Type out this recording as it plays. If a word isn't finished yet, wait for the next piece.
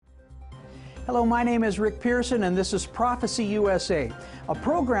Hello, my name is Rick Pearson, and this is Prophecy USA, a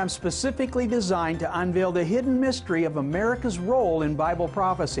program specifically designed to unveil the hidden mystery of America's role in Bible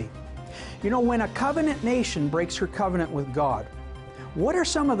prophecy. You know, when a covenant nation breaks her covenant with God, what are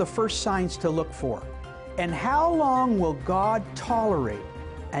some of the first signs to look for? And how long will God tolerate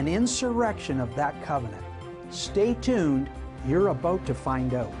an insurrection of that covenant? Stay tuned, you're about to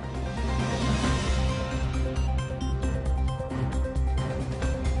find out.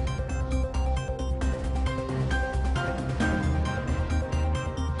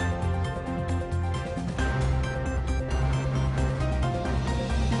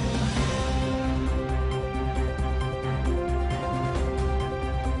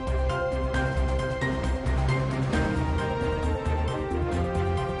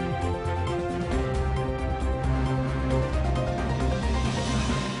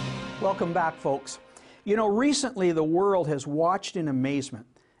 Welcome back, folks. You know, recently the world has watched in amazement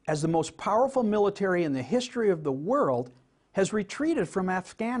as the most powerful military in the history of the world has retreated from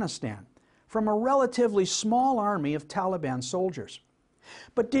Afghanistan, from a relatively small army of Taliban soldiers.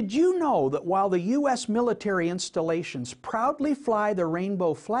 But did you know that while the U.S. military installations proudly fly the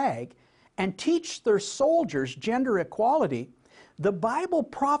rainbow flag and teach their soldiers gender equality, the Bible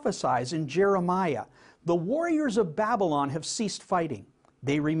prophesies in Jeremiah, the warriors of Babylon have ceased fighting.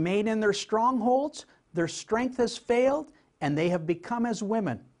 They remain in their strongholds, their strength has failed, and they have become as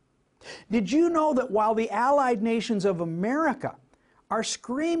women. Did you know that while the allied nations of America are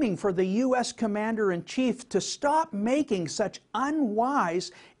screaming for the U.S. Commander-in-Chief to stop making such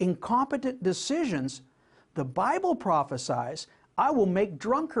unwise, incompetent decisions, the Bible prophesies, I will make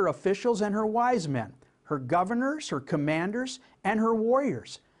drunk her officials and her wise men, her governors, her commanders, and her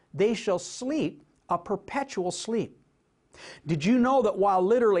warriors. They shall sleep a perpetual sleep. Did you know that while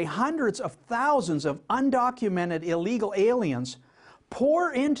literally hundreds of thousands of undocumented illegal aliens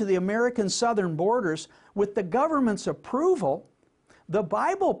pour into the American southern borders with the government's approval, the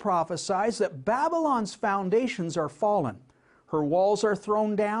Bible prophesies that Babylon's foundations are fallen. Her walls are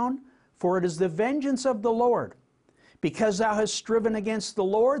thrown down, for it is the vengeance of the Lord. Because thou hast striven against the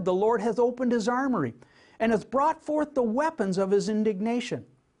Lord hath opened his armory, and hath brought forth the weapons of his indignation.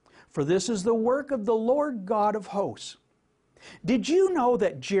 For this is the work of the Lord God of hosts. Did you know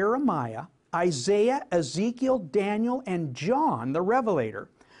that Jeremiah, Isaiah, Ezekiel, Daniel, and John, the Revelator,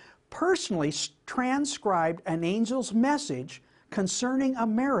 personally transcribed an angel's message concerning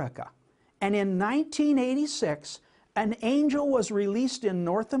America? And in 1986, an angel was released in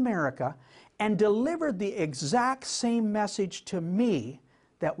North America and delivered the exact same message to me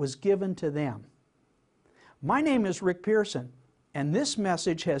that was given to them. My name is Rick Pearson, and this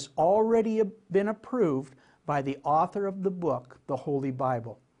message has already been approved by the author of the book, the Holy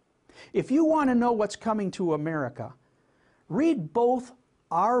Bible. If you want to know what's coming to America, read both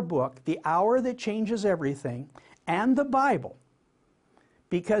our book, The Hour That Changes Everything, and the Bible.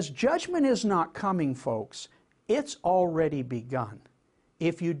 Because judgment is not coming, folks. It's already begun.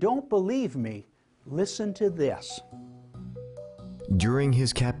 If you don't believe me, listen to this. During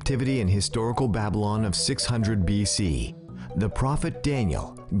his captivity in historical Babylon of 600 BC, the prophet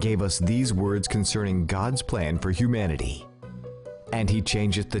Daniel gave us these words concerning God's plan for humanity. And he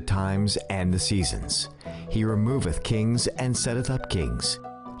changeth the times and the seasons. He removeth kings and setteth up kings.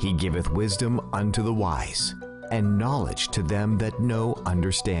 He giveth wisdom unto the wise, and knowledge to them that know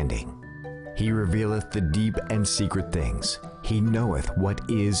understanding. He revealeth the deep and secret things. He knoweth what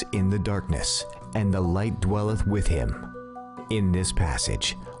is in the darkness, and the light dwelleth with him. In this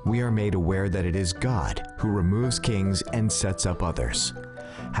passage, we are made aware that it is God who removes kings and sets up others.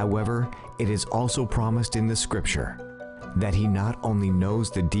 However, it is also promised in the Scripture that he not only knows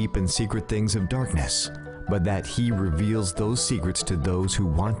the deep and secret things of darkness, but that he reveals those secrets to those who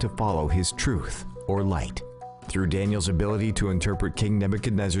want to follow his truth or light. Through Daniel's ability to interpret King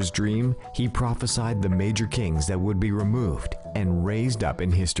Nebuchadnezzar's dream, he prophesied the major kings that would be removed and raised up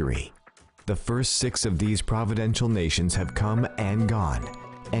in history. The first 6 of these providential nations have come and gone,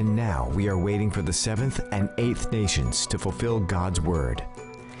 and now we are waiting for the 7th and 8th nations to fulfill God's word.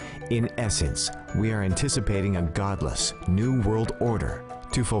 In essence, we are anticipating a godless new world order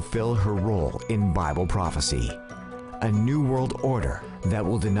to fulfill her role in Bible prophecy. A new world order that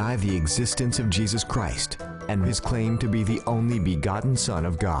will deny the existence of Jesus Christ and his claim to be the only begotten Son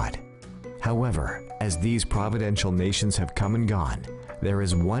of God. However, as these providential nations have come and gone, there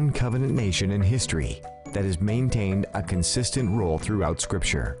is one covenant nation in history that has maintained a consistent role throughout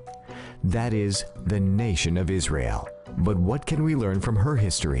Scripture. That is the nation of Israel. But what can we learn from her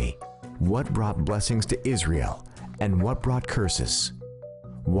history? What brought blessings to Israel, and what brought curses?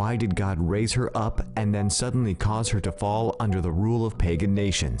 Why did God raise her up and then suddenly cause her to fall under the rule of pagan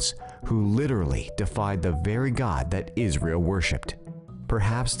nations, who literally defied the very God that Israel worshipped?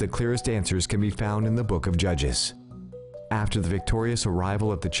 Perhaps the clearest answers can be found in the book of Judges. After the victorious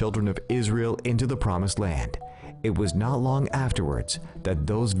arrival of the children of Israel into the Promised Land, it was not long afterwards that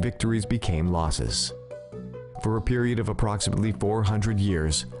those victories became losses. For a period of approximately 400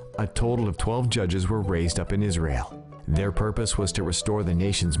 years, a total of 12 judges were raised up in Israel. Their purpose was to restore the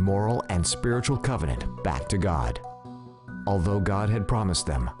nation's moral and spiritual covenant back to God. Although God had promised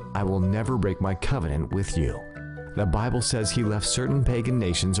them, "I will never break my covenant with you," the Bible says He left certain pagan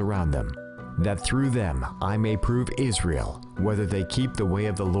nations around them, that through them I may prove Israel, whether they keep the way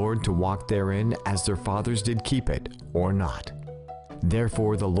of the Lord to walk therein as their fathers did keep it, or not.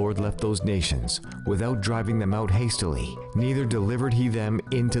 Therefore the Lord left those nations, without driving them out hastily, neither delivered He them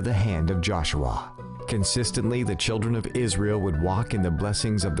into the hand of Joshua. Consistently, the children of Israel would walk in the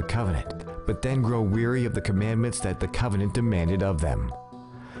blessings of the covenant, but then grow weary of the commandments that the covenant demanded of them.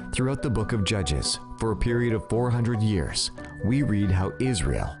 Throughout the book of Judges, for a period of 400 years, we read how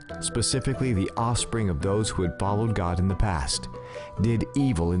Israel, specifically the offspring of those who had followed God in the past, did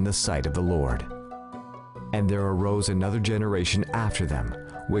evil in the sight of the Lord. And there arose another generation after them,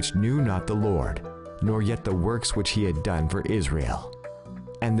 which knew not the Lord, nor yet the works which He had done for Israel.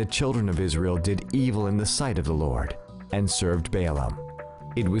 And the children of Israel did evil in the sight of the Lord, and served Baalim.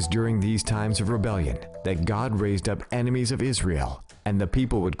 It was during these times of rebellion that God raised up enemies of Israel, and the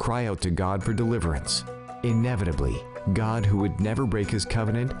people would cry out to God for deliverance. Inevitably, God, who would never break His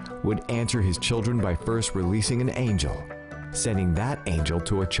covenant, would answer His children by first releasing an angel, sending that angel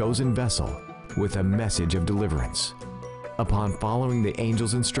to a chosen vessel with a message of deliverance. Upon following the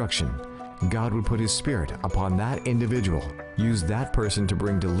angel's instruction, God would put His Spirit upon that individual, use that person to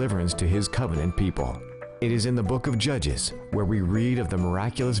bring deliverance to His covenant people. It is in the book of Judges where we read of the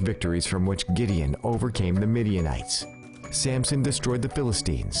miraculous victories from which Gideon overcame the Midianites. Samson destroyed the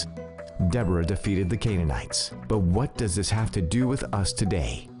Philistines. Deborah defeated the Canaanites. But what does this have to do with us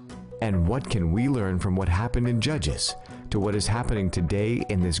today? And what can we learn from what happened in Judges to what is happening today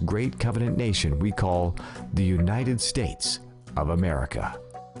in this great covenant nation we call the United States of America?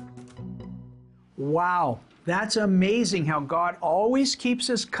 Wow, that's amazing how God always keeps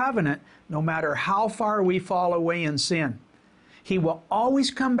His covenant no matter how far we fall away in sin. He will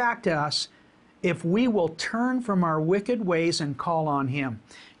always come back to us if we will turn from our wicked ways and call on Him.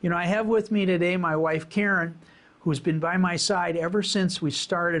 You know, I have with me today my wife Karen, who's been by my side ever since we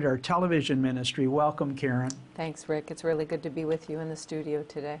started our television ministry. Welcome, Karen. Thanks, Rick. It's really good to be with you in the studio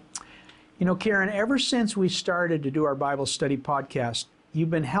today. You know, Karen, ever since we started to do our Bible study podcast, you've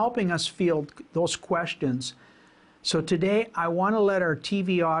been helping us field those questions. So today, I want to let our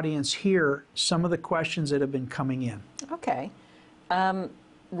TV audience hear some of the questions that have been coming in. Okay.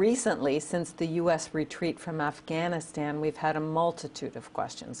 Recently, since the U.S. retreat from Afghanistan, we've had a multitude of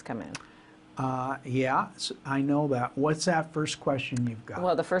questions come in. Yeah, I know that. What's that first question you've got?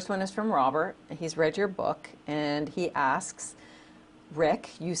 Well, the first one is from Robert. He's read your book, and he asks, Rick,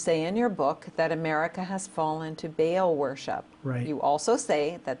 you say in your book that America has fallen to Baal worship. Right. You also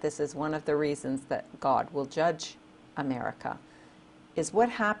say that this is one of the reasons that God will judge America. Is what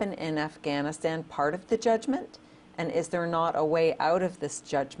happened in Afghanistan part of the judgment? And is there not a way out of this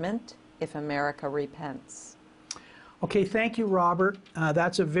judgment if America repents? Okay, thank you, Robert.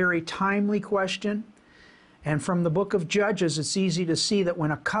 That's a very timely question. And from the book of Judges, it's easy to see that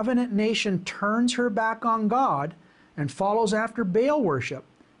when a covenant nation turns her back on God and follows after Baal worship,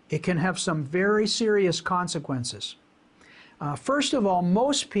 it can have some very serious consequences. First of all,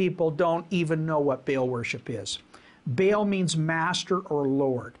 most people don't even know what Baal worship is. Baal means master or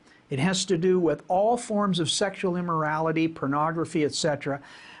lord. It has to do with all forms of sexual immorality, pornography, etc.,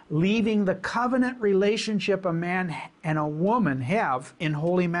 leaving the covenant relationship a man and a woman have in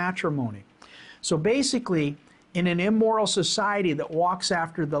holy matrimony. So basically, in an immoral society that walks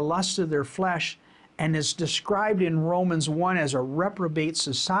after the lust of their flesh and is described in Romans 1 as a reprobate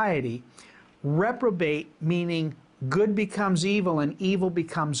society, reprobate meaning good becomes evil and evil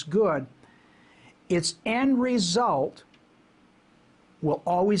becomes good, its end result will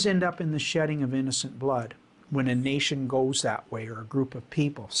always end up in the shedding of innocent blood when a nation goes that way or a group of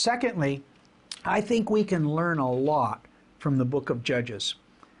people. Secondly, I think we can learn a lot from the book of Judges.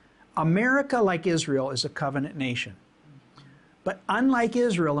 America, like Israel, is a covenant nation. But unlike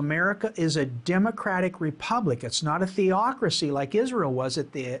Israel, America is a democratic republic. It's not a theocracy like Israel was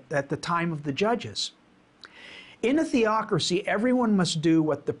at the time of the Judges. In a theocracy, everyone must do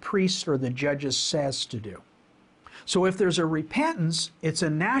what the priest or the judges says to do. So if there's a repentance, it's a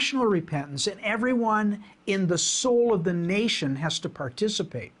national repentance, and everyone in the soul of the nation has to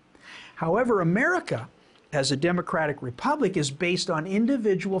participate. However, America, as a democratic republic, is based on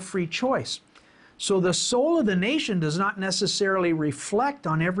individual free choice. So the soul of the nation does not necessarily reflect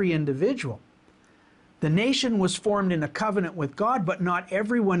on every individual. The nation was formed in a covenant with God, but not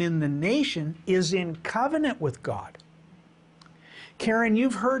everyone in the nation is in covenant with God. Karen,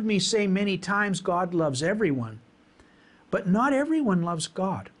 you've heard me say many times God loves everyone, but not everyone loves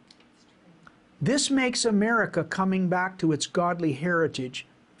God. This makes America coming back to its godly heritage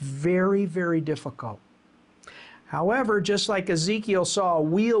very, very difficult. However, just like Ezekiel saw a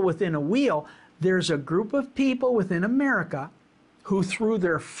wheel within a wheel, there's a group of people within America who, through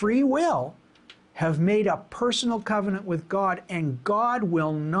their free will, have made a personal covenant with God, and God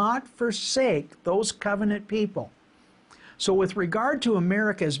will not forsake those covenant people. So with regard to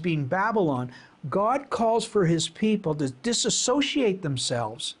America as being Babylon, God calls for his people to disassociate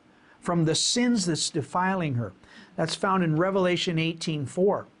themselves from the sins that's defiling her. That's found in Revelation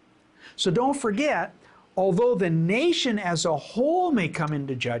 18:4. So don't forget, although the nation as a whole may come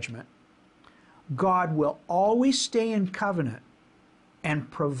into judgment, God will always stay in covenant and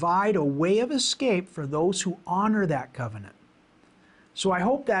provide a way of escape for those who honor that covenant. So I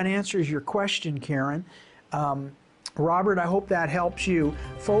hope that answers your question, Karen. Robert, I hope that helps you.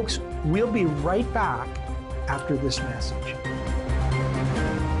 Folks, we'll be right back after this message.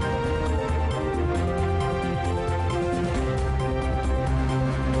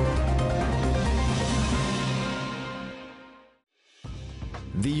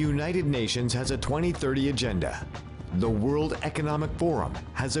 The United Nations has a 2030 agenda. The World Economic Forum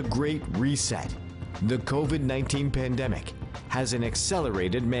has a great reset. The COVID-19 pandemic has an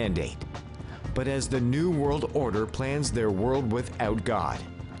accelerated mandate. But as the New World Order plans their world without God,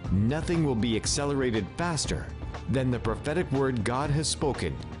 nothing will be accelerated faster than the prophetic word God has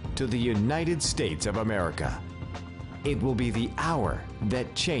spoken to the United States of America. It will be the hour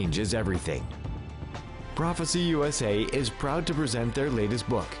that changes everything. Prophecy USA is proud to present their latest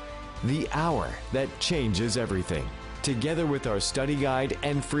book, The Hour That Changes Everything. Together with our study guide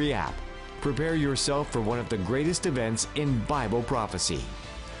and free app, prepare yourself for one of the greatest events in Bible prophecy.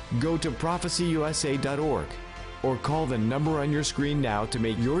 Go to prophecyusa.org or call the number on your screen now to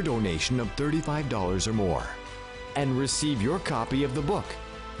make your donation of $35 or more and receive your copy of the book,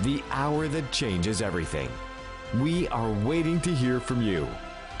 The Hour That Changes Everything. We are waiting to hear from you.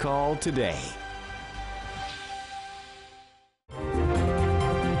 Call today.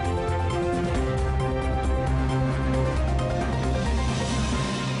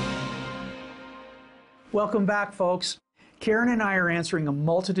 Welcome back, folks. Karen and I are answering a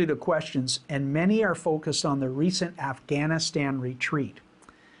multitude of questions, and many are focused on the recent Afghanistan retreat.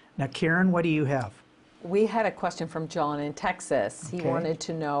 Now, Karen, what do you have? We had a question from John in Texas. Okay. He wanted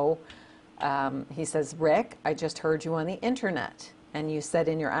to know, he says, Rick, I just heard you on the internet, and you said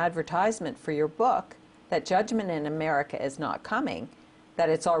in your advertisement for your book that judgment in America is not coming, that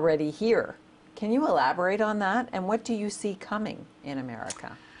it's already here. Can you elaborate on that? And what do you see coming in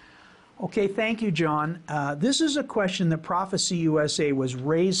America? Okay, thank you, John. This is a question that Prophecy USA was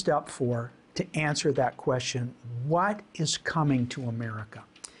raised up for to answer that question. What is coming to America?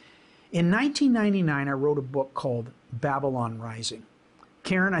 In 1999, I wrote a book called Babylon Rising.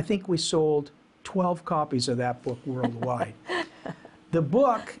 Karen, I think we sold 12 copies of that book worldwide. The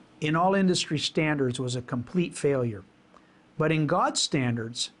book, in all industry standards, was a complete failure. But in God's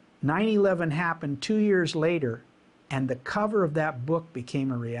standards, 9/11 happened 2 years later, and the cover of that book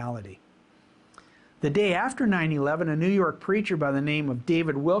became a reality. The day after 9/11, a New York preacher by the name of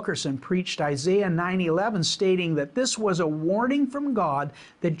David Wilkerson preached Isaiah 9:11, stating that this was a warning from God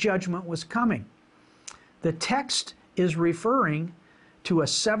that judgment was coming. The text is referring to a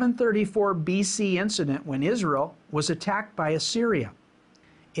 734 BC incident when Israel was attacked by Assyria.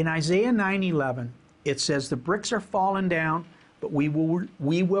 In Isaiah 9:11, it says, "The bricks are fallen down, but we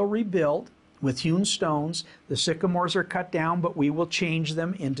will rebuild with hewn stones. The sycamores are cut down, but we will change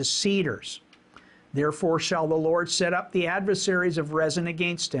them into cedars. Therefore shall the Lord set up the adversaries of Rezin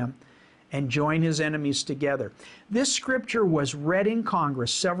against him and join his enemies together." This scripture was read in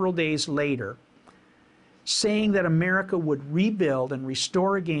Congress several days later, saying that America would rebuild and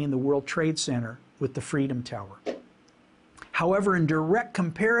restore again the World Trade Center with the Freedom Tower. However, in direct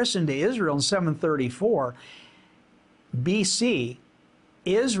comparison to Israel in 734 BC,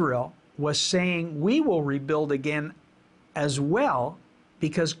 Israel was saying, we will rebuild again as well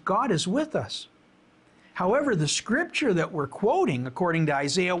because God is with us. However, the scripture that we're quoting, according to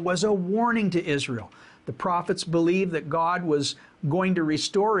Isaiah, was a warning to Israel. The prophets believed that God was going to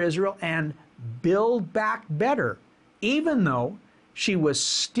restore Israel and build back better even though she was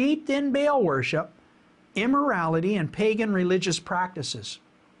steeped in Baal worship, immorality, and pagan religious practices.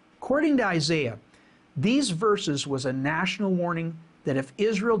 According to Isaiah, these verses was a national warning that if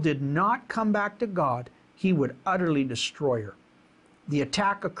Israel did not come back to God, he would utterly destroy her. The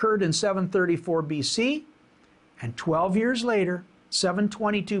attack occurred in 734 BC, and 12 years later,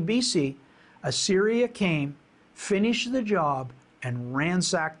 722 BC, Assyria came, finished the job, and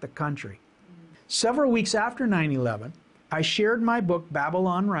ransacked the country. Several weeks after 9/11, I shared my book,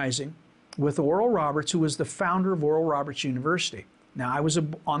 Babylon Rising, with Oral Roberts, who was the founder of Oral Roberts University. Now, I was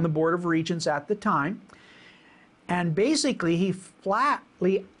on the Board of Regents at the time, and basically he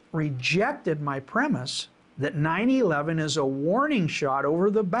flatly rejected my premise that 9/11 is a warning shot over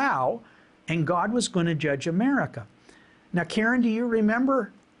the bow and God was going to judge America. Now, Karen, do you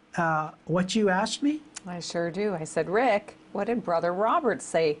remember what you asked me? I sure do. I said, Rick, what did Brother Roberts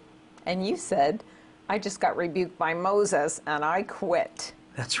say? And you said, I just got rebuked by Moses and I quit.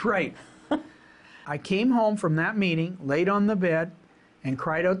 That's right. I came home from that meeting, laid on the bed, and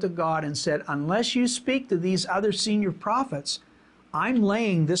cried out to God and said, unless you speak to these other senior prophets, I'm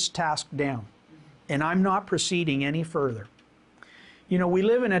laying this task down, and I'm not proceeding any further. You know, we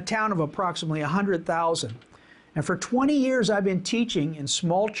live in a town of approximately 100,000, and for 20 years I've been teaching in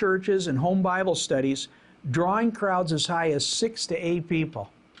small churches and home Bible studies, drawing crowds as high as 6 to 8 people.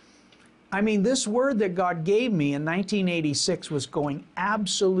 I mean, this word that God gave me in 1986 was going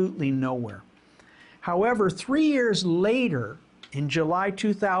absolutely nowhere. However, 3 years later, in July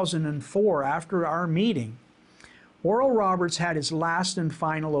 2004, after our meeting, Oral Roberts had his last and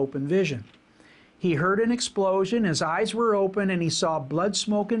final open vision. He heard an explosion, his eyes were open, and he saw blood,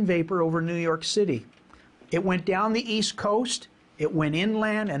 smoke, and vapor over New York City. It went down the East Coast, it went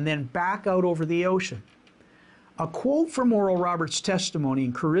inland, and then back out over the ocean. A quote from Oral Roberts' testimony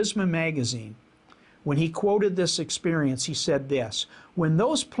in Charisma magazine, when he quoted this experience, he said this, when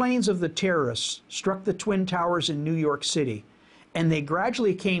those planes of the terrorists struck the Twin Towers in New York City, and they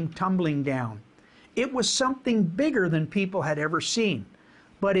gradually came tumbling down, it was something bigger than people had ever seen.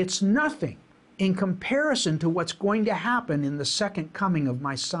 But it's nothing in comparison to what's going to happen in the second coming of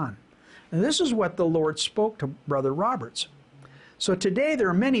my Son. And this is what the Lord spoke to Brother Roberts. So today there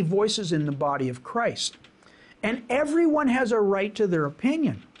are many voices in the body of Christ, and everyone has a right to their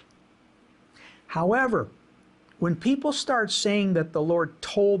opinion. However, when people start saying that the Lord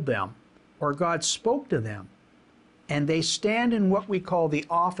told them or God spoke to them, and they stand in what we call the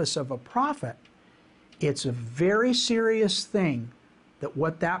office of a prophet, it's a very serious thing that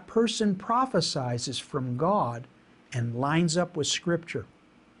what that person prophesies is from God and lines up with Scripture.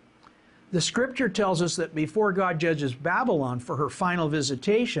 The Scripture tells us that before God judges Babylon for her final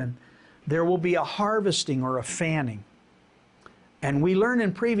visitation, there will be a harvesting or a fanning. And we learned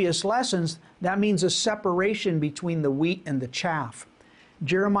in previous lessons that means a separation between the wheat and the chaff.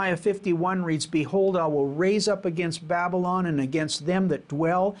 Jeremiah 51 reads, behold, I will raise up against Babylon and against them that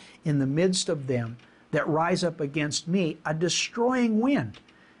dwell in the midst of them, that rise up against me, a destroying wind,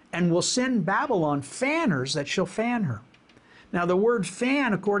 and will send Babylon fanners that shall fan her. Now the word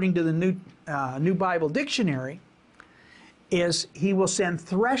fan, according to the New Bible Dictionary, is he will send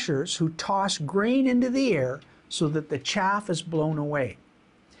threshers who toss grain into the air so that the chaff is blown away.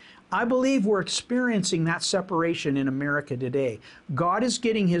 I believe we're experiencing that separation in America today. God is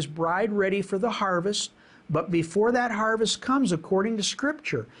getting his bride ready for the harvest, but before that harvest comes, according to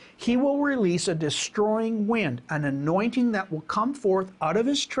Scripture, he will release a destroying wind, an anointing that will come forth out of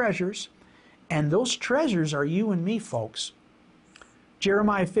his treasures, and those treasures are you and me, folks.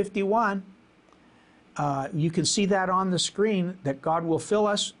 Jeremiah 51, you can see that on the screen, that God will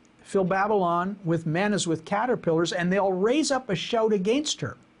fill Babylon with men as with caterpillars, and they'll raise up a shout against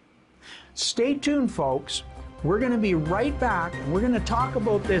her. Stay tuned, folks. We're going to be right back, and we're going to talk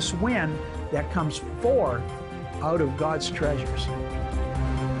about this wind that comes forth out of God's treasures.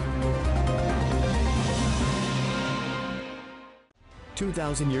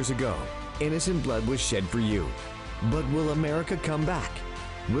 "2,000 years ago, innocent blood was shed for you. But will America come back?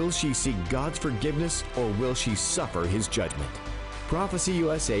 Will she seek God's forgiveness, or will she suffer his judgment? Prophecy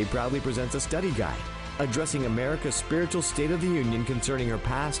USA proudly presents a study guide addressing America's spiritual state of the union concerning her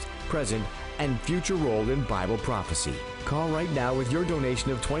past, present, and future role in Bible prophecy. Call right now with your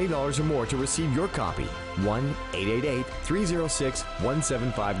donation of $20 or more to receive your copy.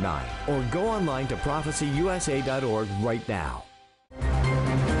 1-888-306-1759. Or go online to prophecyusa.org right now.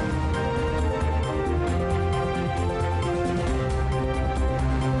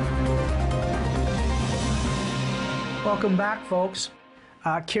 Welcome back, folks.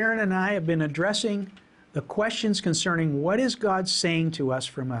 Karen and I have been addressing the questions concerning what is God saying to us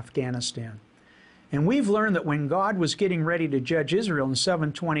from Afghanistan. And we've learned that when God was getting ready to judge Israel in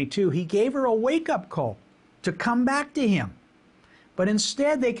 722, he gave her a wake-up call to come back to him. But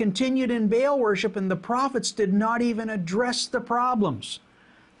instead they continued in Baal worship, and the prophets did not even address the problems.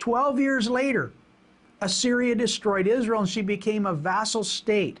 12 years later, Assyria destroyed Israel and she became a vassal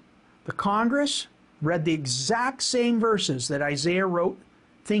state. The Congress read the exact same verses that Isaiah wrote,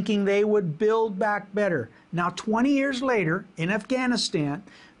 thinking they would build back better. Now 20 years later, in Afghanistan,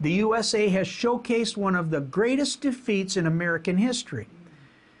 the USA has showcased one of the greatest defeats in American history.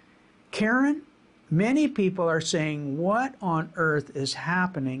 Karen, many people are saying, what on earth is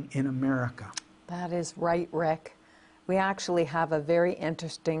happening in America? That is right, Rick. We actually have a very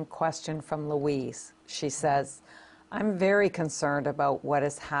interesting question from Louise. She says, I'm very concerned about what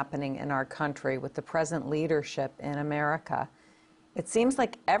is happening in our country with the present leadership in America. It seems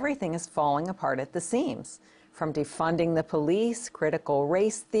like everything is falling apart at the seams, from defunding the police, critical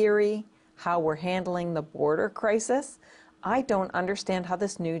race theory, how we're handling the border crisis. I don't understand how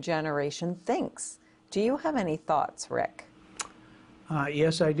this new generation thinks. Do you have any thoughts, Rick?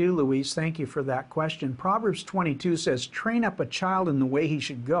 Yes, I do, Louise. Thank you for that question. Proverbs 22 says, train up a child in the way he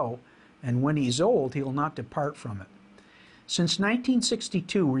should go, and when he's old, he'll not depart from it. Since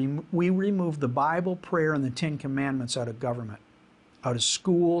 1962, we removed the Bible, prayer, and the Ten Commandments out of government, out of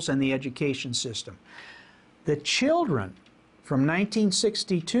schools and the education system. The children from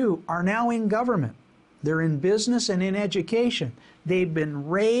 1962 are now in government. They're in business and in education. They've been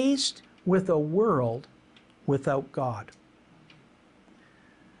raised with a world without God.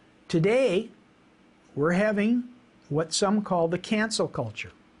 Today, we're having what some call the cancel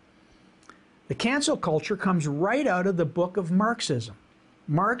culture. The cancel culture comes right out of the book of Marxism.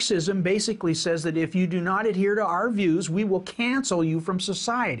 Marxism basically says that if you do not adhere to our views, we will cancel you from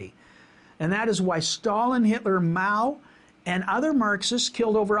society. And that is why Stalin, Hitler, Mao, and other Marxists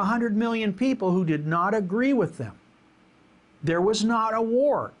killed over 100 million people who did not agree with them. There was not a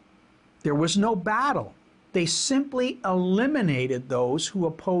war. There was no battle. They simply eliminated those who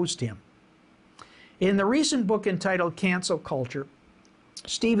opposed him. In the recent book entitled Cancel Culture,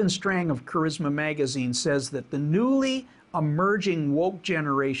 Stephen Strang of Charisma Magazine says that the newly emerging woke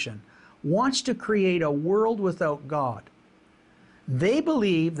generation wants to create a world without God. They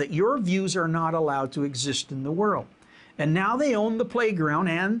believe that your views are not allowed to exist in the world. And now they own the playground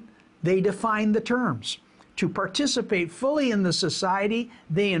and they define the terms. To participate fully in the society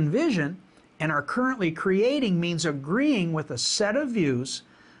they envision and are currently creating means agreeing with a set of views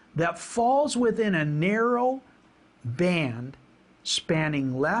that falls within a narrow band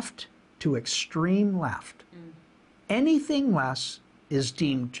spanning left to extreme left. Anything less is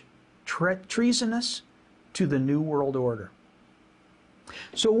deemed treasonous to the New World Order.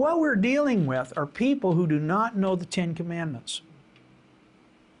 So what we're dealing with are people who do not know the Ten Commandments.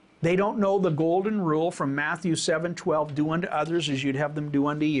 They don't know the golden rule from Matthew 7:12, do unto others as you'd have them do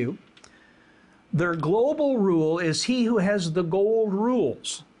unto you. Their global rule is he who has the gold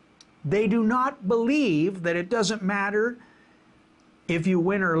rules. They do not believe that it doesn't matter if you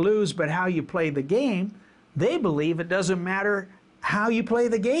win or lose, but how you play the game. They believe it doesn't matter how you play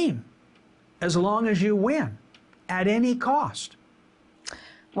the game, as long as you win, at any cost.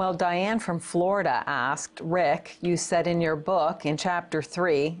 Well, Diane from Florida asked, Rick, you said in your book in chapter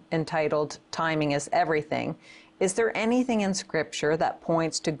 3, entitled Timing is Everything, is there anything in Scripture that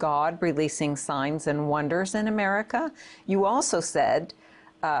points to God releasing signs and wonders in America? You also said,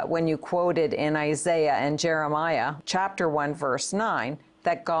 when you quoted in Isaiah and Jeremiah, chapter 1, verse 9,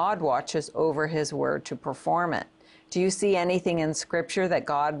 that God watches over his word to perform it. Do you see anything in Scripture that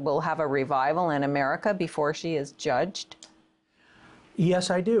God will have a revival in America before she is judged? Yes,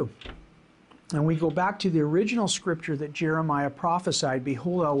 I do. And we go back to the original scripture that Jeremiah prophesied,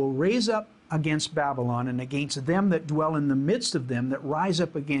 behold, I will raise up against Babylon and against them that dwell in the midst of them that rise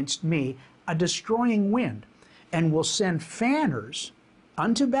up against me a destroying wind, and will send fanners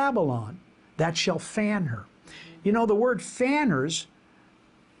unto Babylon that shall fan her. You know, the word fanners,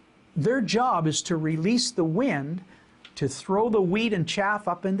 their job is to release the wind to throw the wheat and chaff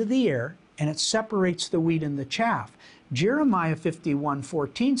up into the air, and it separates the wheat and the chaff. Jeremiah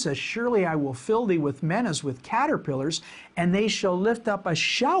 51:14 says, surely I will fill thee with men as with caterpillars, and they shall lift up a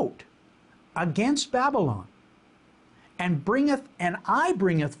shout against Babylon, and I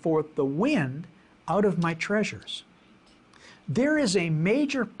bringeth forth the wind out of my treasures. There is a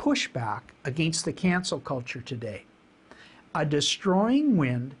major pushback against the cancel culture today. A destroying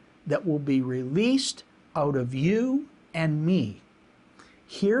wind that will be released out of you and me.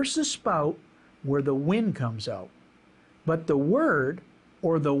 Here's the spout where the wind comes out. But the word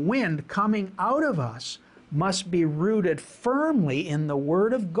or the wind coming out of us must be rooted firmly in the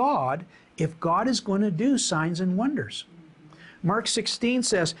Word of God if God is going to do signs and wonders. Mark 16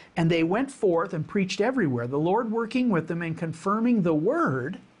 says, "And they went forth and preached everywhere, the Lord working with them and confirming the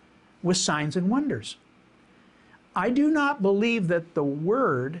Word with signs and wonders." I do not believe that the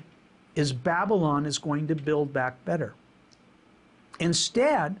Word is Babylon is going to build back better.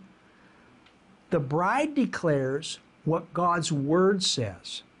 Instead, the bride declares what God's Word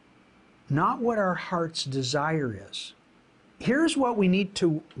says, not what our heart's desire is. Here's what we need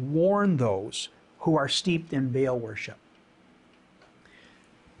to warn those who are steeped in Baal worship.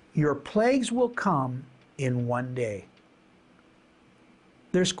 Your plagues will come in one day.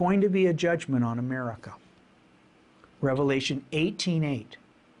 There's going to be a judgment on America. Revelation 18:8.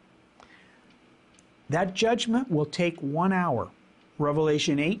 That judgment will take 1 hour.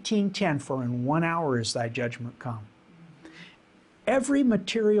 Revelation 18:10, "For in 1 hour is thy judgment come." Every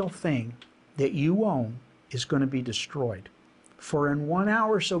material thing that you own is going to be destroyed. For in 1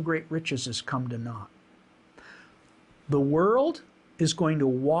 hour so great riches has come to naught. The world is going to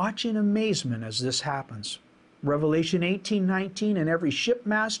watch in amazement as this happens. Revelation 18:19, "And every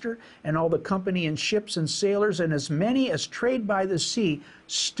shipmaster and all the company in ships and sailors and as many as trade by the sea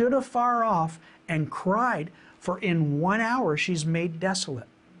stood afar off and cried, for in 1 hour she's made desolate."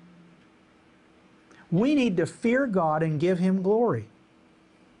 We need to fear God and give Him glory.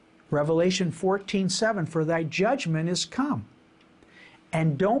 Revelation 14:7, "For thy judgment is come."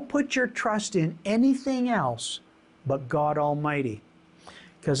 And don't put your trust in anything else but God Almighty.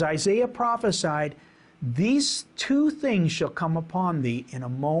 Because Isaiah prophesied, "These two things shall come upon thee in a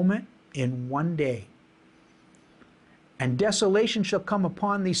moment, in one day. And desolation shall come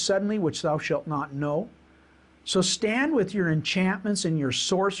upon thee suddenly, which thou shalt not know." So stand with your enchantments and your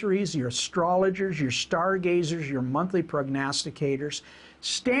sorceries, your astrologers, your stargazers, your monthly prognosticators.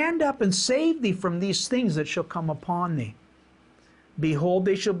 Stand up and save thee from these things that shall come upon thee. Behold,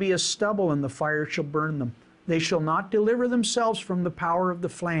 they shall be as stubble, and the fire shall burn them. They shall not deliver themselves from the power of the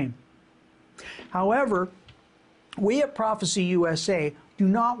flame. However, we at Prophecy USA do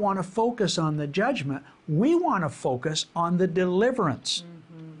not want to focus on the judgment. We want to focus on the deliverance.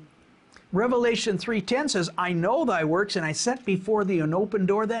 Revelation 3:10 says, "I know thy works, and I set before thee an open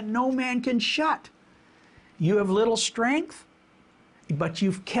door that no man can shut. You have little strength, but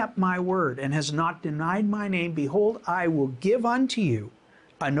you've kept my word, and has not denied my name. Behold, I will give unto you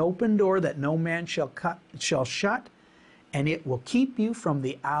an open door that no man shall shut, and it will keep you from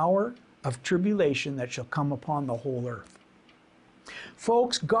the hour of tribulation that shall come upon the whole earth."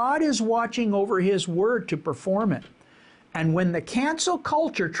 Folks, God is watching over His word to perform it. And when the cancel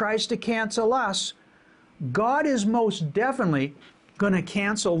culture tries to cancel us, God is most definitely going to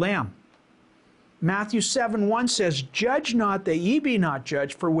cancel them. Matthew 7:1 says, "Judge not that ye be not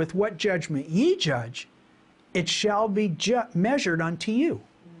judged, for with what judgment ye judge, it shall be measured unto you."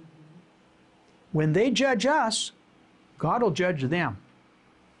 When they judge us, God will judge them.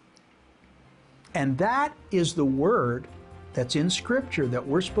 And that is the word that's in Scripture that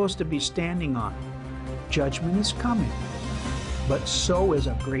we're supposed to be standing on. Judgment is coming, but so is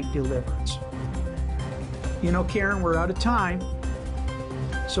a great deliverance. You know, Karen, we're out of time.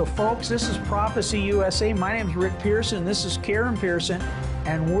 So folks, this is Prophecy USA. My name is Rick Pearson. This is Karen Pearson.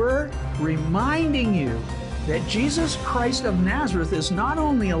 And we're reminding you that Jesus Christ of Nazareth is not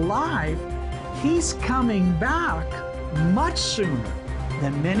only alive, He's coming back much sooner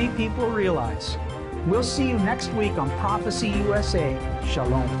than many people realize. We'll see you next week on Prophecy USA.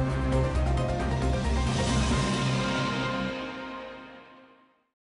 Shalom.